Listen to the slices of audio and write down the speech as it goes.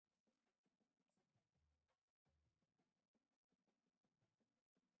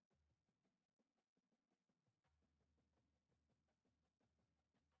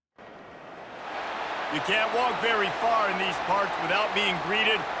You can't walk very far in these parts without being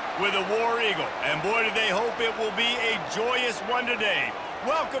greeted with a War Eagle. And boy, do they hope it will be a joyous one today.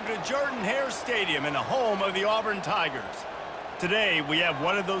 Welcome to Jordan-Hare Stadium and the home of the Auburn Tigers. Today, we have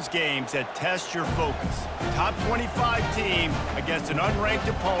one of those games that tests your focus. Top 25 team against an unranked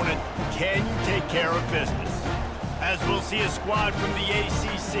opponent. Can you take care of business? As we'll see a squad from the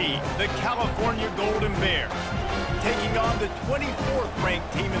ACC, the California Golden Bears, taking on the 24th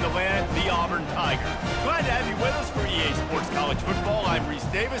ranked team in the land, the Auburn Tigers. Glad to have you with us for EA Sports College Football. I'm Reese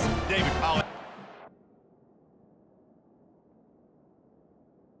Davis, David Collins.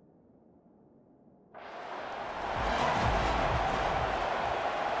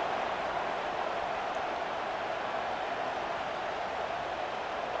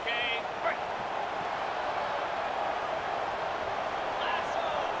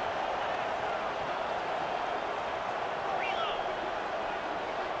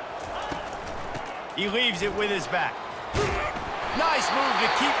 He leaves it with his back. Nice move to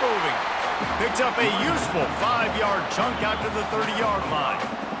keep moving. Picks up a useful 5-yard chunk out to the 30-yard line.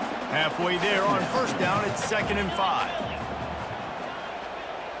 Halfway there on first down, it's 2nd and 5.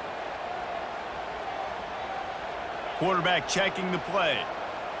 Quarterback checking the play.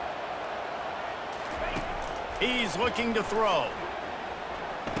 He's looking to throw.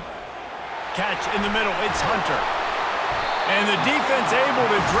 Catch in the middle, it's Hunter. And the defense able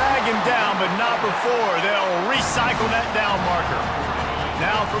to drag him down, but not before they'll recycle that down marker.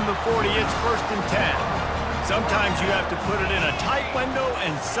 Now from the 40, it's 1st and 10. Sometimes you have to put it in a tight window,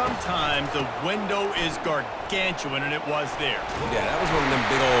 and sometimes the window is gargantuan, and it was there. Yeah, that was one of them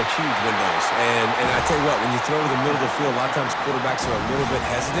big old huge windows. And I tell you what, when you throw to the middle of the field, a lot of times quarterbacks are a little bit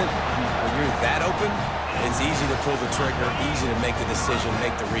hesitant. When you're that open, it's easy to pull the trigger, easy to make the decision,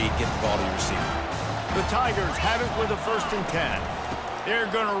 make the read, get the ball to your receiver. The Tigers have it with a 1st and 10. They're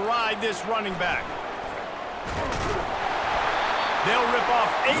going to ride this running back. They'll rip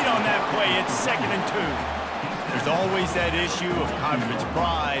off 8 on that play. It's 2nd and 2. There's always that issue of confidence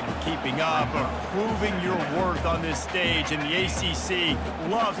pride, of keeping up, of proving your worth on this stage, and the ACC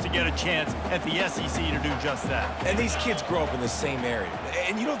loves to get a chance at the SEC to do just that. And these kids grow up in the same area.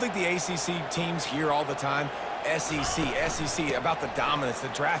 And you don't think the ACC teams hear all the time, SEC, about the dominance,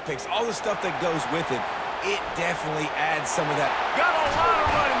 the draft picks, all the stuff that goes with it. It definitely adds some of that. Got a lot of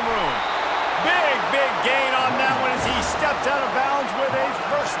running room. Big gain on that one as he steps out of bounds with a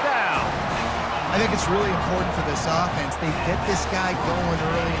 1st down. I think it's really important for this offense. They get this guy going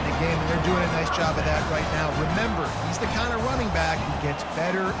early in the game, and they're doing a nice job of that right now. Remember, he's the kind of running back who gets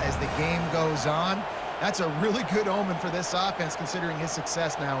better as the game goes on. That's a really good omen for this offense, considering his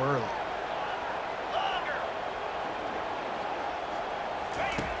success now early.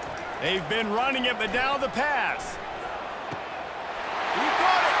 They've been running it, but now the pass. He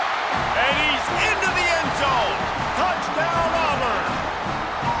got it, and he's into the end zone. Touchdown, Auburn.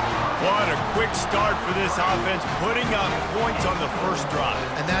 What a quick start for this offense, putting up points on the 1st drive.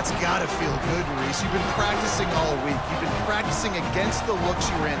 And that's got to feel good, Reese. You've been practicing all week. You've been practicing against the looks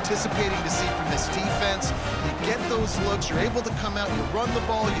you were anticipating to see from this defense. You get those looks, you're able to come out, you run the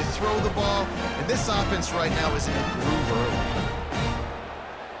ball, you throw the ball, and this offense right now is in a groove early.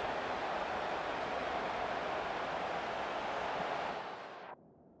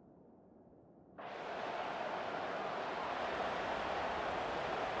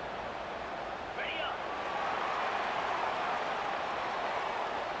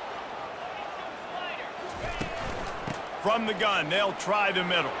 From the gun, they'll try the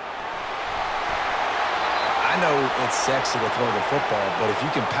middle. I know it's sexy to throw the football, but if you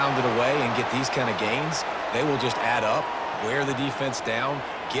can pound it away and get these kind of gains, they will just add up, wear the defense down,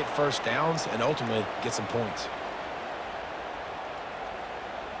 get 1st downs, and ultimately get some points.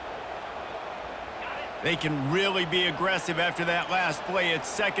 They can really be aggressive after that last play. It's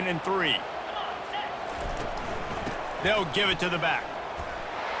 2nd and 3. They'll give it to the back.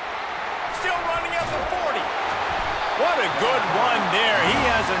 Still running at the 40. What a good run there. He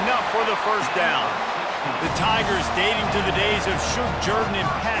has enough for the 1st down. The Tigers, dating to the days of Shook Jordan and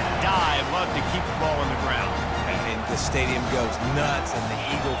Pat Dye, love to keep the ball on the ground. And the stadium goes nuts, and the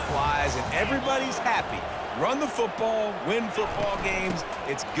eagle flies, and everybody's happy. Run the football, win football games.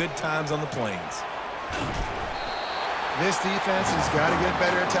 It's good times on the plains. This defense has got to get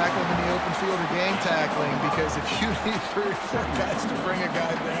better at tackling in the open field or game tackling, because if you need 3 or 4 guys to bring a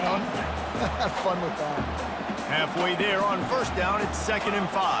guy down, have fun with that. Halfway there on 1st down, it's 2nd and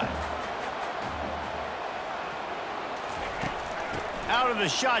 5. Out of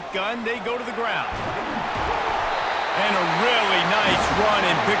the shotgun, they go to the ground. And a really nice run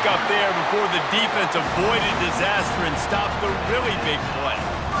and pick up there before the defense avoided disaster and stopped the really big play.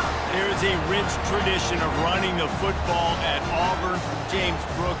 There is a rich tradition of running the football at Auburn from James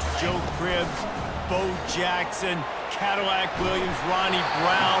Brooks, Joe Cribbs, Bo Jackson, Cadillac Williams, Ronnie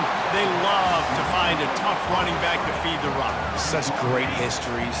Brown. They love to find a tough running back to feed the rock. Such great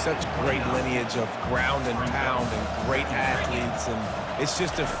history, such great lineage of ground and pound and great athletes. And it's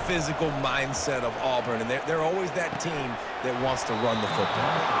just a physical mindset of Auburn. And they're always that team that wants to run the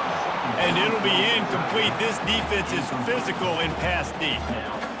football. And it'll be incomplete. This defense is physical in pass deep.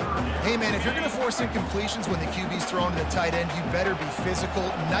 Hey, man, if you're going to force incompletions when the QB's thrown to the tight end, you better be physical.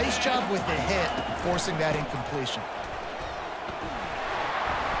 Nice job with the hit, forcing that incompletion.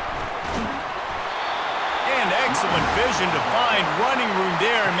 And excellent vision to find running room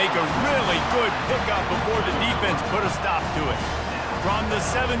there and make a really good pickup before the defense put a stop to it. From the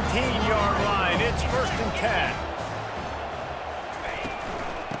 17-yard line, it's 1st and 10.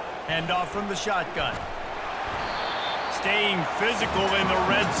 Handoff from the shotgun. Staying physical in the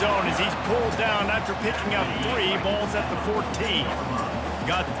red zone as he's pulled down after picking up 3. Ball's at the 14.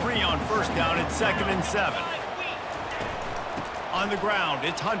 Got 3 on 1st down. It's 2nd and 7. On the ground,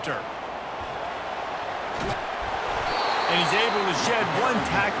 it's Hunter. And he's able to shed 1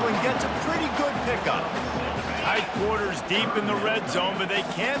 tackle and gets a pretty good pickup. Tight quarters deep in the red zone, but they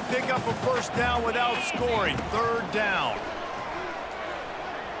can't pick up a 1st down without scoring. 3rd down.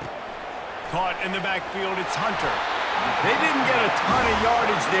 Caught in the backfield, it's Hunter. They didn't get a ton of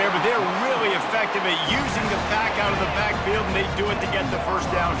yardage there, but they're really effective at using the back out of the backfield, and they do it to get the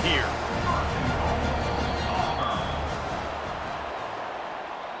 1st down here.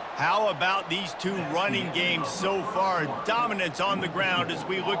 How about these two running games so far? Dominance on the ground as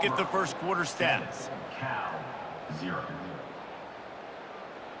we look at the 1st quarter stats.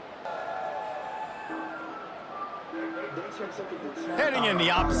 Heading in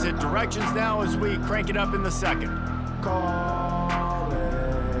the opposite directions now as we crank it up in the 2nd.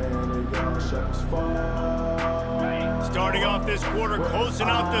 Starting off this quarter close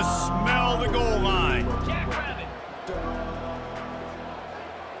enough to smell the goal line.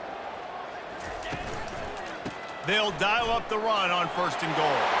 They'll dial up the run on 1st and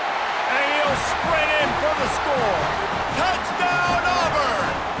goal. And he'll sprint in for the score. Touchdown, Auburn!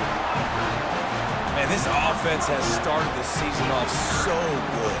 Man, this offense has started the season off so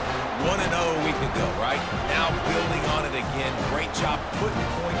good. 1-0 a week ago, right? Now building on it again. Great job putting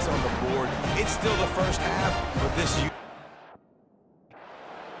points on the board. It's still the 1st half, but this...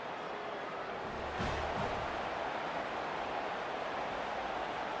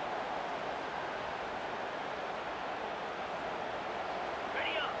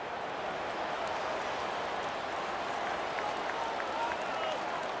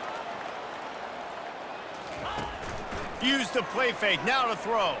 Used to play fake, now to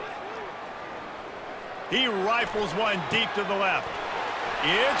throw. He rifles one deep to the left.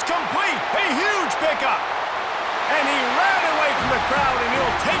 It's complete, a huge pickup. And he ran away from the crowd and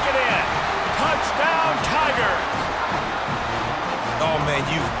he'll take it in. Touchdown, Tigers. Oh, man,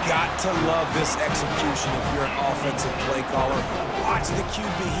 you've got to love this execution if you're an offensive play caller. Watch the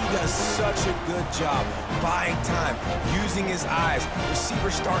QB. He does such a good job buying time, using his eyes. Receiver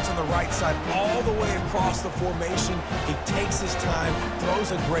starts on the right side all the way across the formation. He takes his time,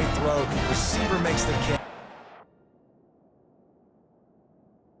 throws a great throw. Receiver makes the catch.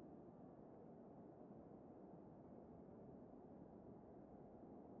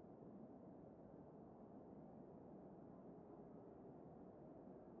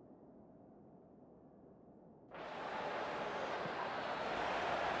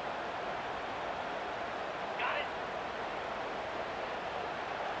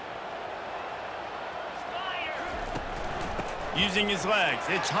 Using his legs,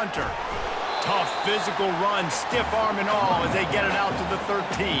 it's Hunter. Tough physical run, stiff arm and all as they get it out to the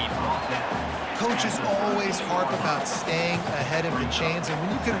 13. Coaches always harp about staying ahead of the chains, and when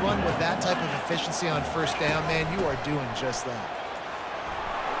you can run with that type of efficiency on 1st down, man, you are doing just that.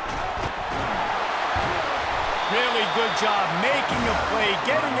 Really good job making a play,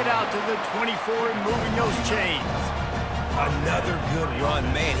 getting it out to the 24 and moving those chains. Another good run.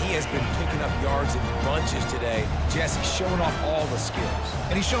 Man, he has been picking up yards in bunches today. Jesse showing off all the skills.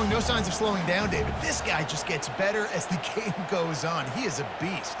 And he's showing no signs of slowing down, David. This guy just gets better as the game goes on. He is a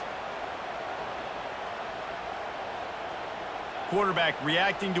beast. Quarterback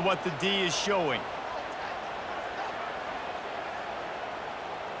reacting to what the D is showing.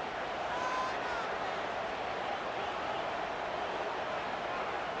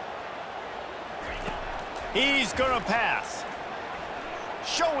 He's going to pass.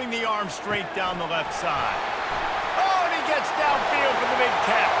 Showing the arm straight down the left side. Oh, and he gets downfield for the big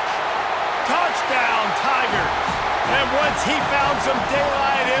catch. Touchdown, Tigers. And once he found some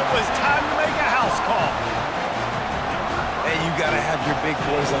daylight, it was time to make a house call. And you got to have your big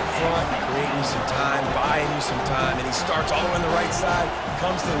boys up front, creating you some time, buying you some time, and he starts all the way on the right side,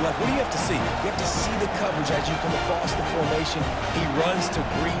 comes to the left. What do you have to see? You have to see the coverage as you come across the formation. He runs to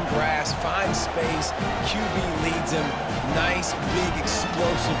green grass, finds space, QB leads him. Nice, big,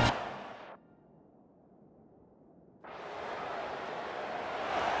 explosive.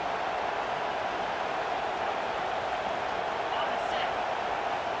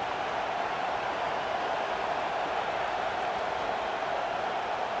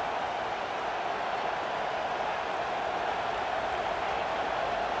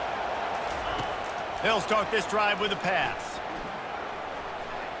 They'll start this drive with a pass.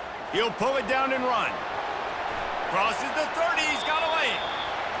 He'll pull it down and run. Crosses the 30, he's got a lane.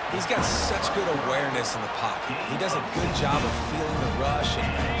 He's got such good awareness in the pocket. He does a good job of feeling the rush, and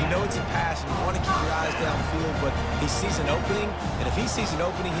you know it's a pass, and you want to keep your eyes downfield, but he sees an opening, and if he sees an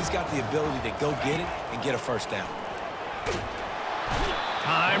opening, he's got the ability to go get it and get a first down.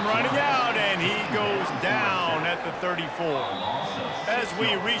 Time running out, and he goes down at the 34. As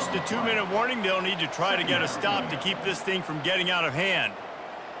we reach the 2-minute warning, they'll need to try to get a stop to keep this thing from getting out of hand.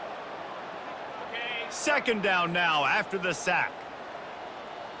 Second down now after the sack.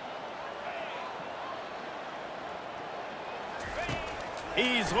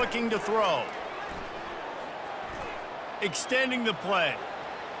 He's looking to throw. Extending the play.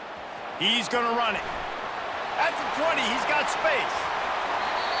 He's going to run it. At the 20, he's got space.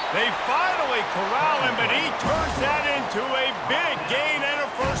 They finally corral him, but he turns that into a big gain and a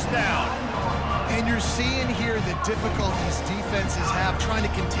first down. And you're seeing here the difficulties defenses have trying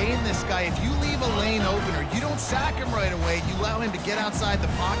to contain this guy. If you leave a lane open or you don't sack him right away, you allow him to get outside the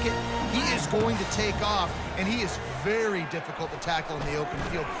pocket, he is going to take off, and he is very difficult to tackle in the open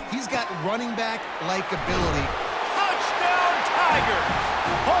field. He's got running back-like ability. Touchdown, Tigers!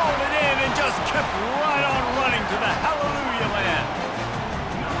 Hauled it in and just kept right on running to the hallelujah land.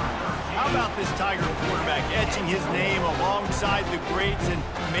 How about this Tiger quarterback etching his name alongside the greats and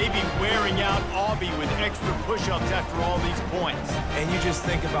maybe wearing out Auburn with extra push-ups after all these points? And you just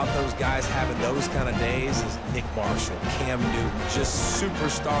think about those guys having those kind of days as Nick Marshall, Cam Newton, just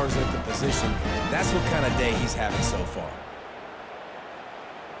superstars at the position. That's what kind of day he's having so far.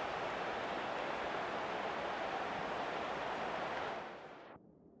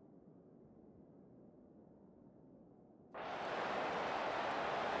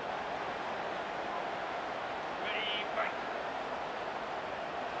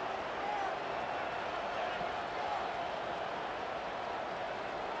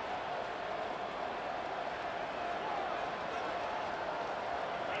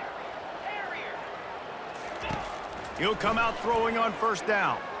 He'll come out throwing on first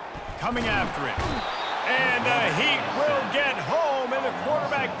down. Coming after it. And the Heat will get home, and the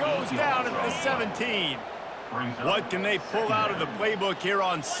quarterback goes down at the 17. What can they pull out of the playbook here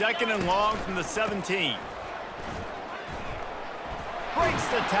on 2nd and long from the 17? Breaks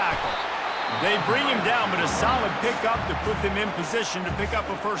the tackle. They bring him down, but a solid pickup to put them in position to pick up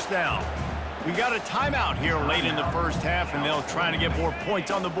a first down. We got a timeout here late in the first half, and they'll try to get more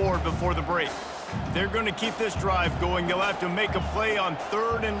points on the board before the break. They're going to keep this drive going. They'll have to make a play on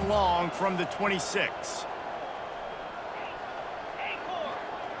 3rd and long from the 26.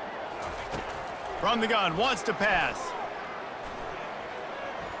 From the gun, wants to pass.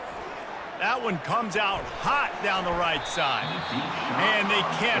 That one comes out hot down the right side. And they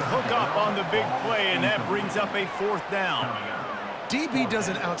can't hook up on the big play, and that brings up a 4th down. DB does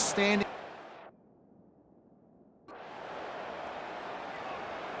an outstanding...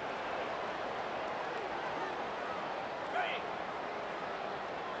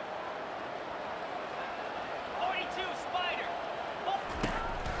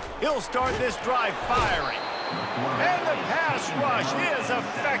 He'll start this drive firing. And the pass rush is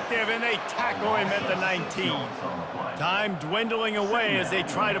effective, and they tackle him at the 19. Time dwindling away as they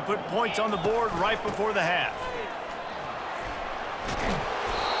try to put points on the board right before the half.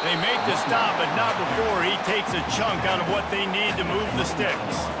 They make the stop, but not before he takes a chunk out of what they need to move the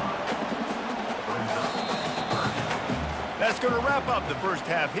sticks. That's going to wrap up the first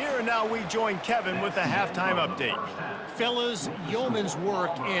half here, and now we join Kevin with the halftime update. Fellas, yeoman's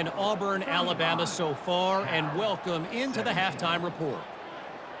work in Auburn, Alabama so far, and welcome into the halftime report.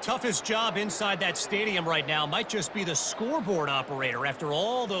 Toughest job inside that stadium right now might just be the scoreboard operator after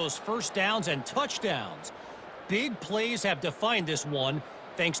all those first downs and touchdowns. Big plays have defined this one,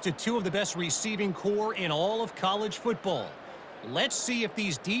 thanks to two of the best receiving core in all of college football. Let's see if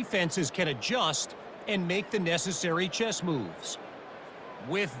these defenses can adjust and make the necessary chess moves.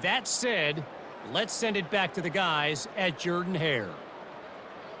 With that said, Let's send it back to the guys at Jordan-Hare.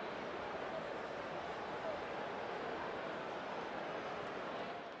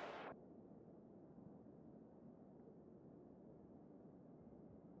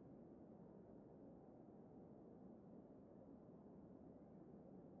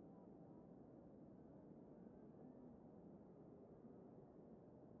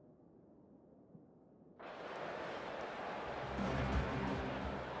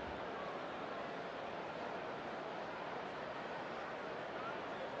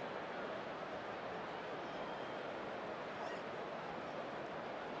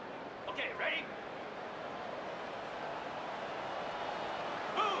 Okay, ready?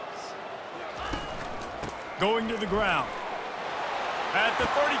 Moves. Going to the ground. At the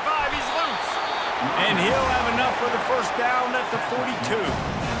 35, he's loose. And he'll have enough for the first down at the 42.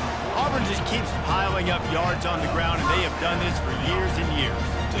 Auburn just keeps piling up yards on the ground, and they have done this for years and years.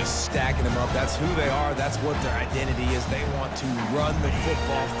 Just stacking them up. That's who they are. That's what their identity is. They want to run the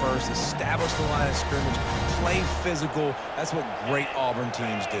football first, establish the line of scrimmage, play physical. That's what great Auburn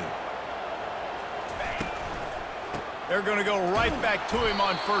teams do. They're going to go right back to him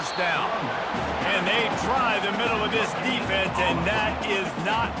on first down. And they try the middle of this defense, and that is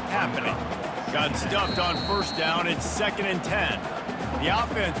not happening. Got stuffed on first down. It's 2nd and 10. The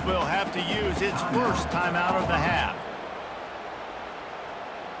offense will have to use its first timeout of the half.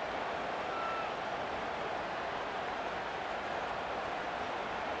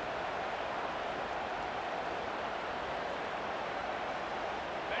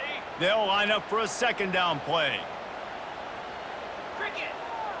 They'll line up for a 2nd down play.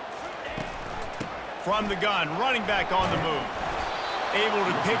 From the gun, running back on the move. Able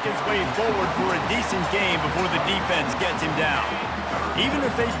to pick his way forward for a decent gain before the defense gets him down. Even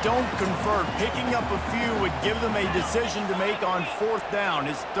if they don't convert, picking up a few would give them a decision to make on 4th down.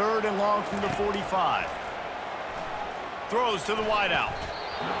 It's 3rd and long from the 45. Throws to the wideout.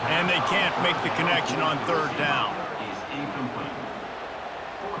 And they can't make the connection on 3rd down. Is incomplete.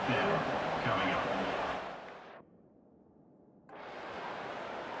 4th down coming up.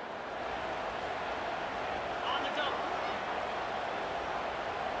 On the double.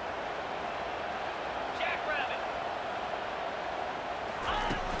 Jackrabbit.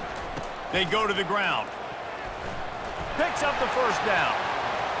 They go to the ground. Picks up the first down.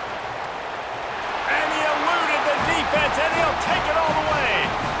 And he eluded the defense, and he'll take it all the way.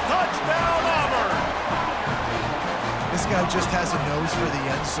 Touchdown, Auburn. This guy just has a nose for the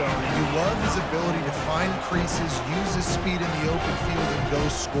end zone, and you love his ability to find creases, use his speed in the open field, and go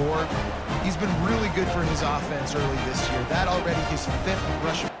score. He's been really good for his offense early this year. That already his 5th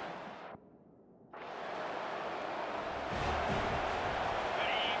rushing.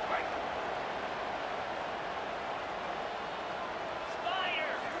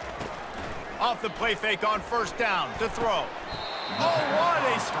 Off the play fake on first down to throw. Oh, what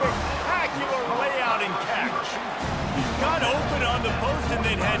a spectacular layout and catch. Got open on the post and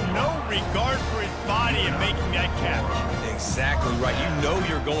then had no regard for his body in making that catch. Exactly right. You know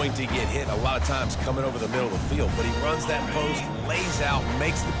you're going to get hit a lot of times coming over the middle of the field, but he runs that post, lays out,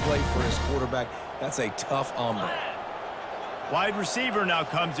 makes the play for his quarterback. That's a tough hombre. Wide receiver now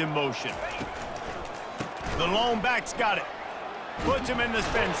comes in motion. The lone back's got it. Puts him in the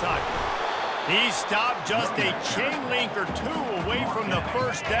spin cycle. He stopped just a chain link or two away from the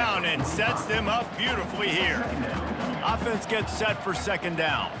first down and sets them up beautifully here. Offense gets set for 2nd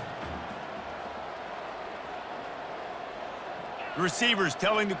down. The receivers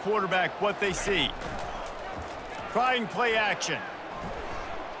telling the quarterback what they see. Trying play action.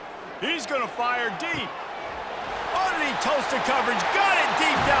 He's going to fire deep. Underneath toasted coverage. Got it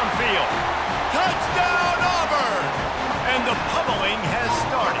deep downfield. Touchdown, Auburn! And the pummeling has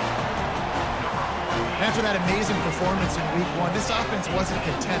started. After that amazing performance in Week 1, this offense wasn't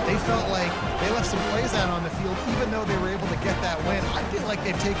content. They felt like they left some plays out on the field, even though they were able to get that win. I feel like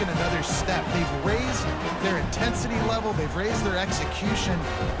they've taken another step. They've raised their intensity level. They've raised their execution.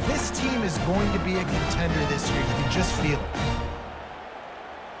 This team is going to be a contender this year. You can just feel it.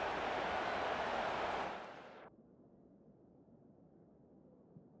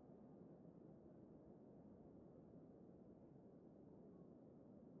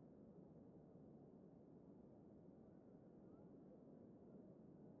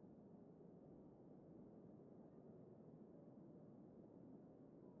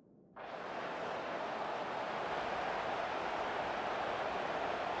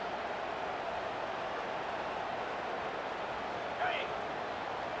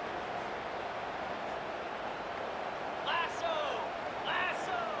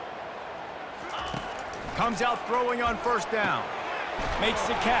 Comes out throwing on first down. Makes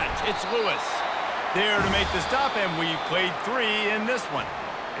the catch. It's Lewis. There to make the stop, and we've played 3 in this one.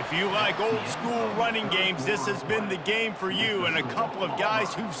 If you like old-school running games, this has been the game for you and a couple of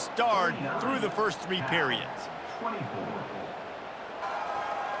guys who've starred through the first 3 periods. 24.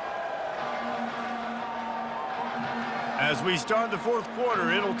 As we start the 4th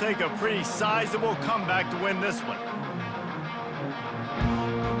quarter, it'll take a pretty sizable comeback to win this one.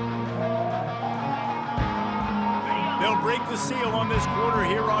 They'll break the seal on this quarter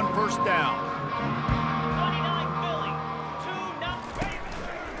here on 1st down.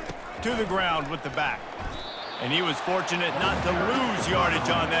 To the ground with the back. And he was fortunate not to lose yardage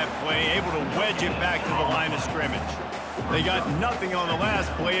on that play, able to wedge it back to the line of scrimmage. They got nothing on the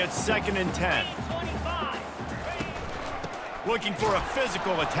last play. It's 2nd and 10. Looking for a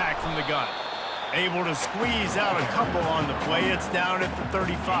physical attack from the gun. Able to squeeze out a couple on the play. It's down at the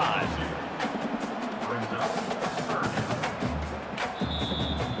 35.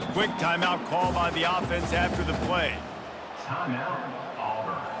 Quick timeout call by the offense after the play. Timeout,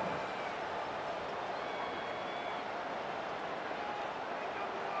 Auburn.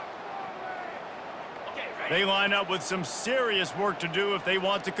 They line up with some serious work to do if they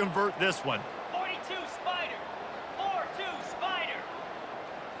want to convert this one. 42 Spider. 4-2 Spider.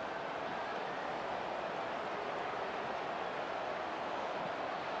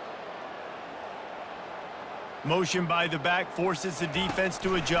 Motion by the back forces the defense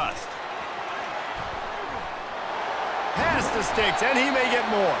to adjust. Pass the sticks, and he may get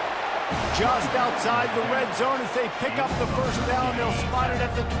more. Just outside the red zone as they pick up the 1st down. They'll spot it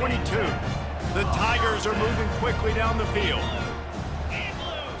at the 22. The Tigers are moving quickly down the field.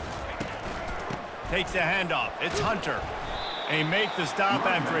 Takes the handoff. It's Hunter. They make the stop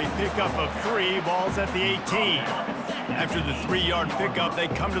after a pickup of 3. Ball's at the 18. After the 3-yard pickup, they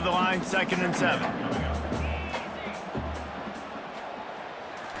come to the line 2nd and 7.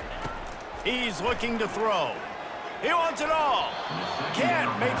 He's looking to throw. He wants it all.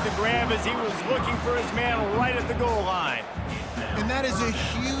 Can't make the grab as he was looking for his man right at the goal line. And that is a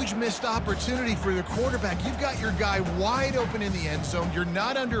huge missed opportunity for the quarterback. You've got your guy wide open in the end zone. You're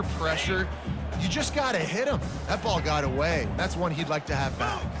not under pressure. You just got to hit him. That ball got away. That's one he'd like to have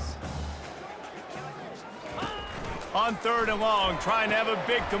back. On 3rd and long, trying to have a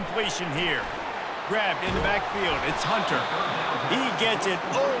big completion here. Grabbed in the backfield. It's Hunter. He gets it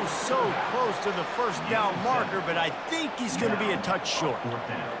oh so close to the 1st down marker, but I think he's going to be a touch short.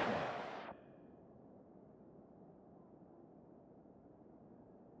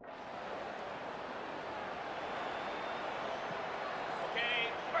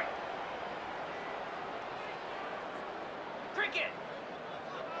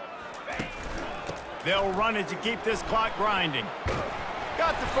 They'll run it to keep this clock grinding.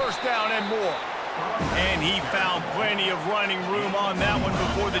 Got the 1st down and more. And he found plenty of running room on that one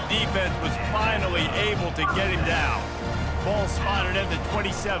before the defense was finally able to get him down. Ball spotted at the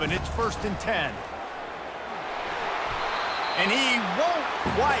 27. It's 1st and 10. And he won't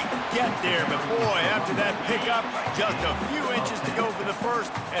quite get there, but boy, after that pickup, just a few inches to go for the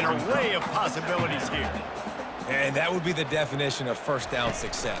 1st. An array of possibilities here. And that would be the definition of 1st down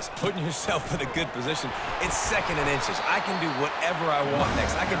success. Putting yourself in a good position. It's 2nd and inches. I can do whatever I want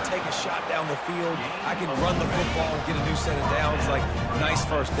next. I can take a shot down the field. I can run the football and get a new set of downs. Like, nice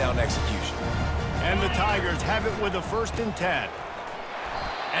 1st down execution. And the Tigers have it with a 1st and 10.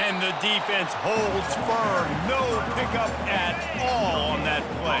 And the defense holds firm. No pickup at all on that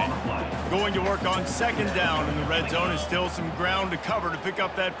play. Going to work on 2nd down in the red zone is still some ground to cover to pick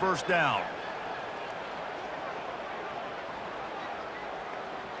up that 1st down.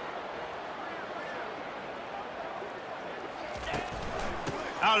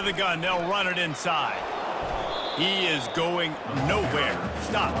 Out of the gun, they'll run it inside. He is going nowhere.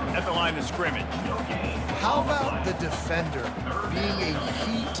 Stop at the line of scrimmage. How about the defender being a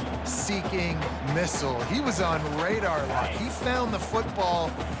heat-seeking missile? He was on radar lock. He found the football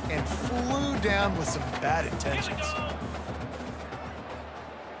and flew down with some bad intentions.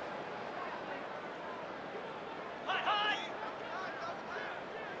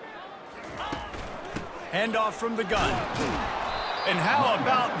 Handoff from the gun. And how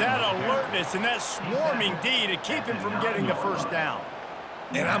about that alertness and that swarming D to keep him from getting the 1st down?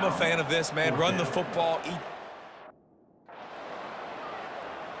 And I'm a fan of this, man. Run the football.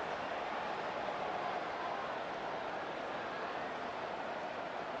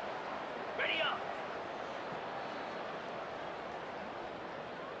 Ready up.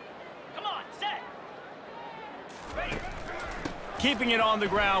 Come on, set. Ready. Keeping it on the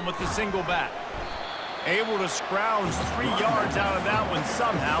ground with the single back. Able to scrounge 3 yards out of that one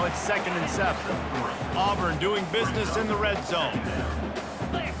somehow. It's 2nd and 7. Auburn doing business in the red zone.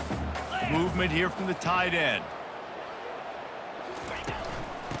 Clear. Clear. Movement here from the tight end.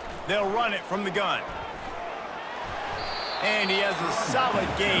 They'll run it from the gun. And he has a solid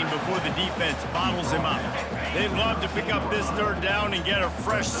gain before the defense bottles him up. They'd love to pick up this third down and get a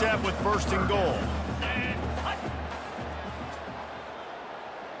fresh set with first and goal.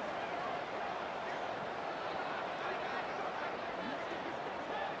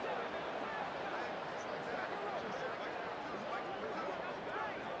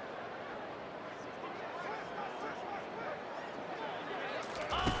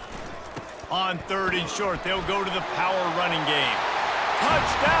 On 3rd and short, they'll go to the power running game.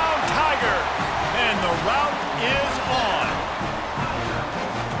 Touchdown, Tiger! And the route is on.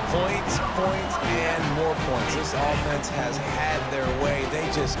 Points, points, and more points. This offense has had their way. They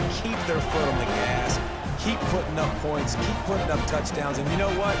just keep their foot on the gas, keep putting up points, keep putting up touchdowns. And you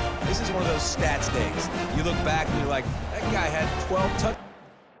know what? This is one of those stats days. You look back and you're like, that guy had 12 touchdowns.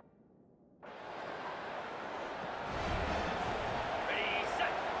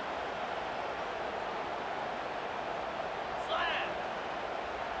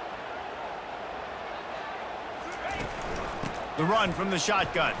 The run from the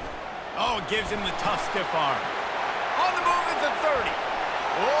shotgun. Oh, it gives him the tough, stiff arm. On the move at the 30.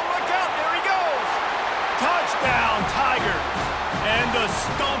 Oh, look out, there he goes. Touchdown, Tigers. And the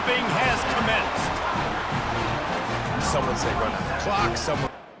stomping has commenced. Someone say run out the clock.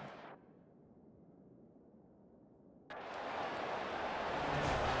 Someone.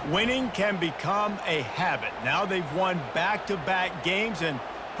 Winning can become a habit. Now they've won back-to-back games and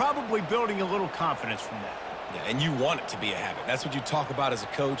probably building a little confidence from that. Yeah, and you want it to be a habit. That's what you talk about as a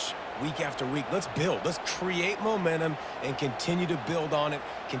coach week after week. Let's build. Let's create momentum and continue to build on it.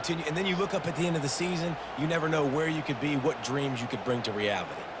 And then you look up at the end of the season, you never know where you could be, what dreams you could bring to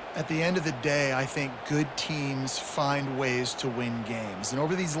reality. At the end of the day, I think good teams find ways to win games. And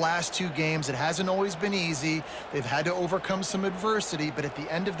over these last 2 games, it hasn't always been easy. They've had to overcome some adversity, but at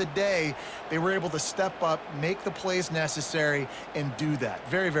the end of the day, they were able to step up, make the plays necessary, and do that.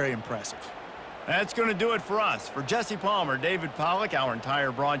 Very, very impressive. That's going to do it for us. For Jesse Palmer, David Pollack, our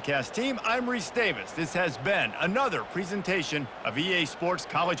entire broadcast team, I'm Reese Davis. This has been another presentation of EA Sports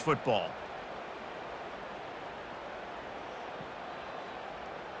College Football.